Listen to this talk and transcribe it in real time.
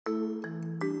Good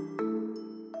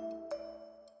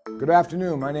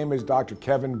afternoon. My name is Dr.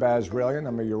 Kevin Basralian.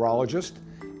 I'm a urologist,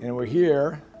 and we're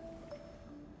here.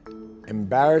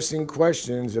 Embarrassing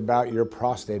questions about your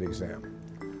prostate exam.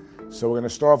 So we're going to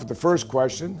start off with the first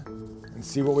question and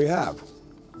see what we have.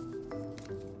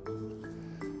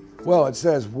 Well, it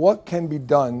says, what can be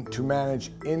done to manage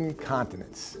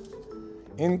incontinence?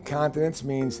 Incontinence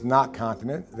means not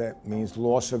continent. That means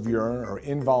loss of urine or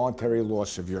involuntary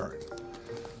loss of urine.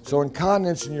 So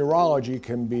incontinence in urology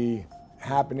can be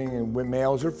happening in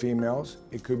males or females.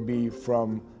 It could be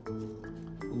from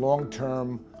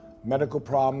long-term medical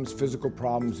problems, physical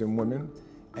problems in women,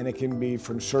 and it can be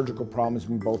from surgical problems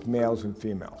in both males and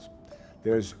females.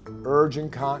 There's urge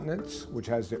incontinence, which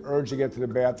has the urge to get to the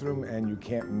bathroom and you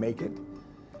can't make it.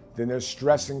 Then there's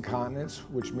stress incontinence,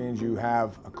 which means you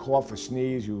have a cough, a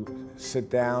sneeze, you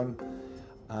sit down.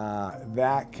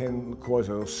 That can cause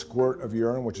a squirt of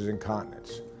urine, which is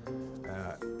incontinence.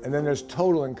 And then there's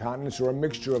total incontinence, or a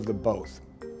mixture of the both.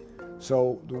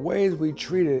 So the ways we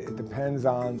treat it, it depends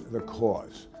on the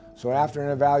cause. So after an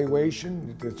evaluation,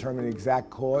 you determine the exact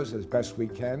cause as best we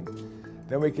can.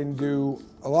 Then we can do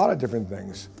a lot of different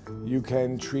things. You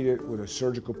can treat it with a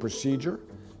surgical procedure.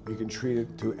 You can treat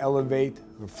it to elevate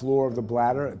the floor of the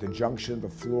bladder at the junction of the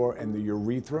floor and the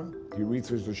urethra. The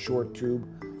urethra is the short tube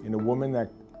in a woman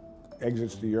that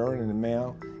exits the urine. In a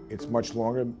male, it's much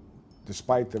longer.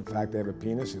 Despite the fact they have a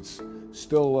penis, it's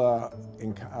still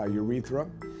in urethra.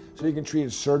 So you can treat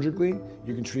it surgically,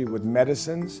 you can treat it with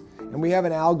medicines, and we have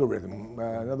an algorithm.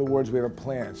 In other words, we have a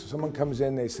plan. So someone comes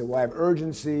in, they say, well, I have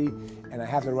urgency and I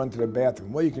have to run to the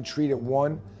bathroom. Well, you can treat it,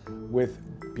 one, with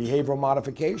behavioral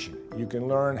modification. You can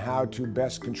learn how to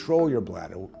best control your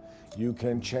bladder. You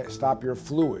can stop your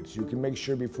fluids. You can make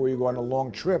sure before you go on a long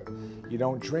trip, you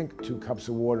don't drink 2 cups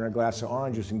of water and a glass of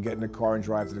orange juice and get in the car and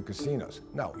drive to the casinos.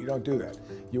 No, you don't do that.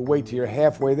 You wait till you're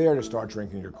halfway there to start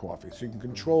drinking your coffee. So you can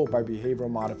control it by behavioral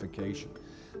modification.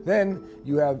 Then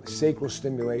you have sacral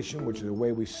stimulation, which is the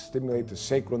way we stimulate the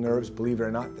sacral nerves. Believe it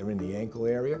or not, they're in the ankle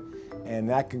area. And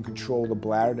that can control the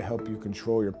bladder to help you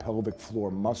control your pelvic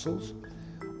floor muscles.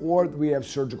 Or we have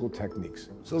surgical techniques.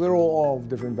 So they're all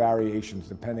different variations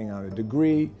depending on the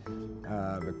degree,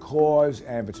 the cause,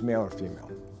 and if it's male or female.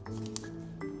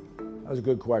 That was a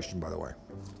good question, by the way.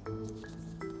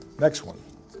 Next one.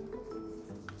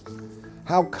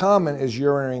 How common is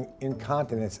urinary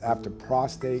incontinence after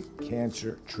prostate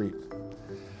cancer treatment?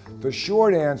 The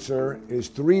short answer is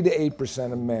 3 to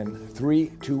 8% of men,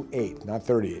 3 to 8, not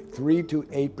 38, 3 to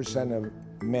 8% of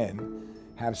men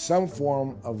have some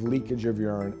form of leakage of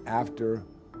urine after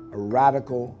a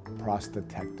radical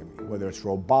prostatectomy, whether it's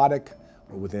robotic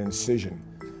or with an incision.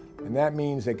 And that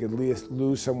means they could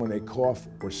lose some when they cough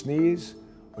or sneeze,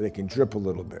 or they can drip a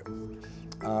little bit.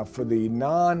 For the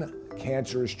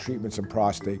non-cancerous treatments of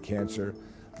prostate cancer,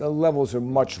 the levels are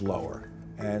much lower.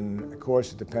 And of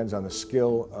course, it depends on the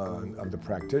skill of the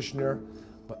practitioner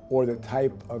or the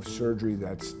type of surgery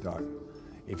that's done.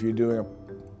 If you're doing a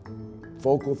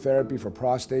focal therapy for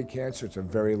prostate cancer, it's a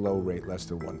very low rate, less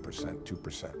than 1%,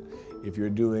 2%. If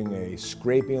you're doing a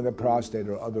scraping of the prostate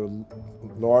or other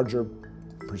larger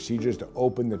procedures to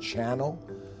open the channel,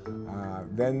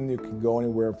 then you can go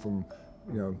anywhere from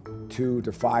 2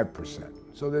 to 5%.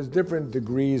 So there's different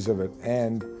degrees of it.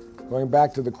 And going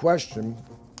back to the question,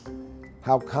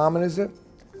 how common is it?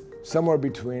 Somewhere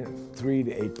between 3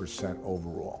 to 8%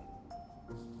 overall.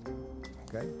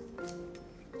 Okay?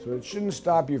 So it shouldn't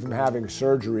stop you from having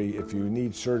surgery if you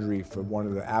need surgery for one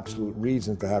of the absolute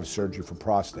reasons to have surgery for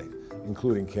prostate,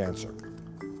 including cancer.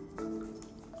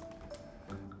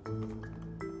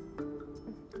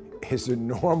 Is it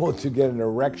normal to get an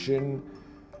erection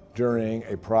during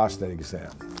a prostate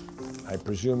exam? I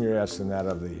presume you're asking that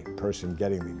of the person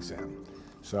getting the exam.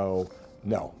 So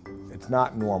no, it's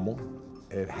not normal.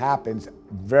 It happens,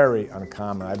 very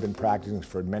uncommon. I've been practicing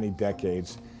for many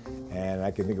decades, and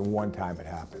I can think of one time it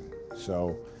happened.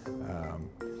 So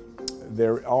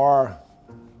there are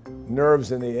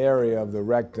nerves in the area of the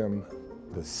rectum,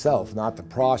 the self, not the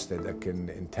prostate, that can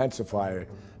intensify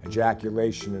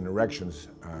ejaculation and erections,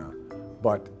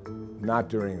 but not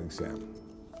during an exam.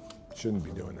 Shouldn't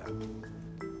be doing that.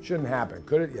 Shouldn't happen.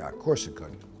 Could it? Yeah, of course it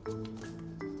could.